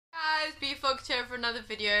Guys, BFox here for another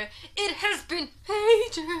video. It has been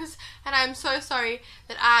ages and I'm so sorry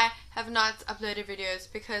that I have not uploaded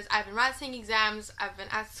videos because I've been writing exams, I've been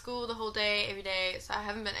at school the whole day, every day, so I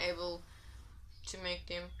haven't been able to make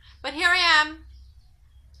them. But here I am,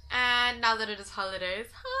 and now that it is holidays,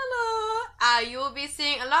 hello, you will be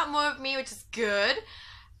seeing a lot more of me, which is good,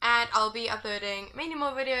 and I'll be uploading many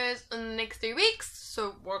more videos in the next 3 weeks,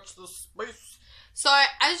 so watch this space. So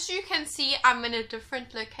as you can see, I'm in a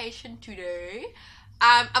different location today.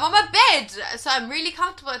 I'm on my bed, so I'm really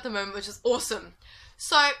comfortable at the moment, which is awesome.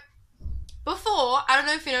 So before, I don't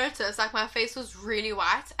know if you noticed, like my face was really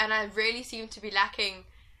white and I really seemed to be lacking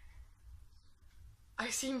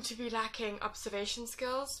observation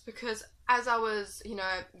skills, because as I was, you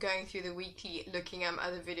know, going through the weekly, looking at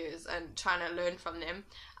other videos and trying to learn from them,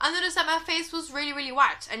 I noticed that my face was really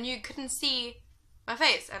white and you couldn't see my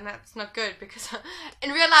face, and that's not good because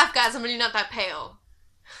in real life, guys, I'm really not that pale.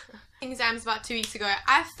 Exams about 2 weeks ago,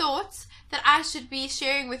 I thought that I should be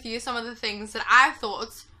sharing with you some of the things that I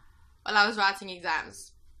thought while I was writing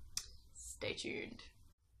exams. Stay tuned.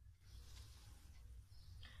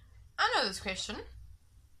 I know this question.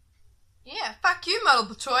 Yeah, fuck you,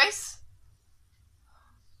 multiple choice.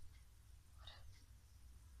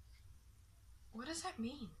 What does that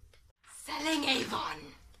mean? Selling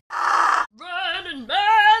Avon. Running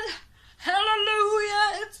man,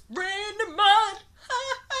 hallelujah, it's raining mud.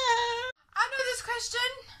 I know this question.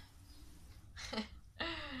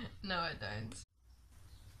 No, I don't.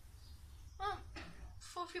 Oh,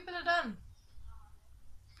 4 people are done.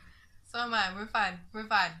 So am I. We're fine. We're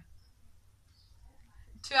fine.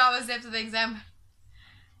 2 hours left of the exam.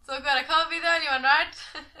 It's all good. I can't be the only one, right?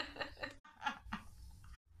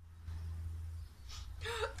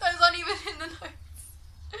 Those aren't even in the notes.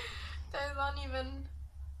 Those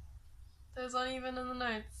aren't even in the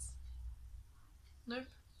notes. Nope.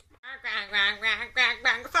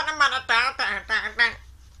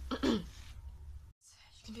 You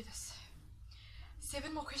can do this.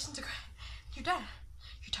 7 more questions to go. You're done.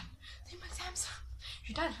 You're done. 3 more exams.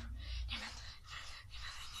 You're done. Thank you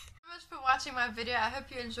so much for watching my video. I hope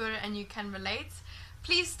you enjoyed it and you can relate.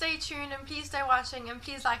 Please stay tuned and please stay watching and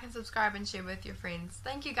please like and subscribe and share with your friends.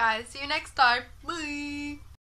 Thank you guys. See you next time. Bye.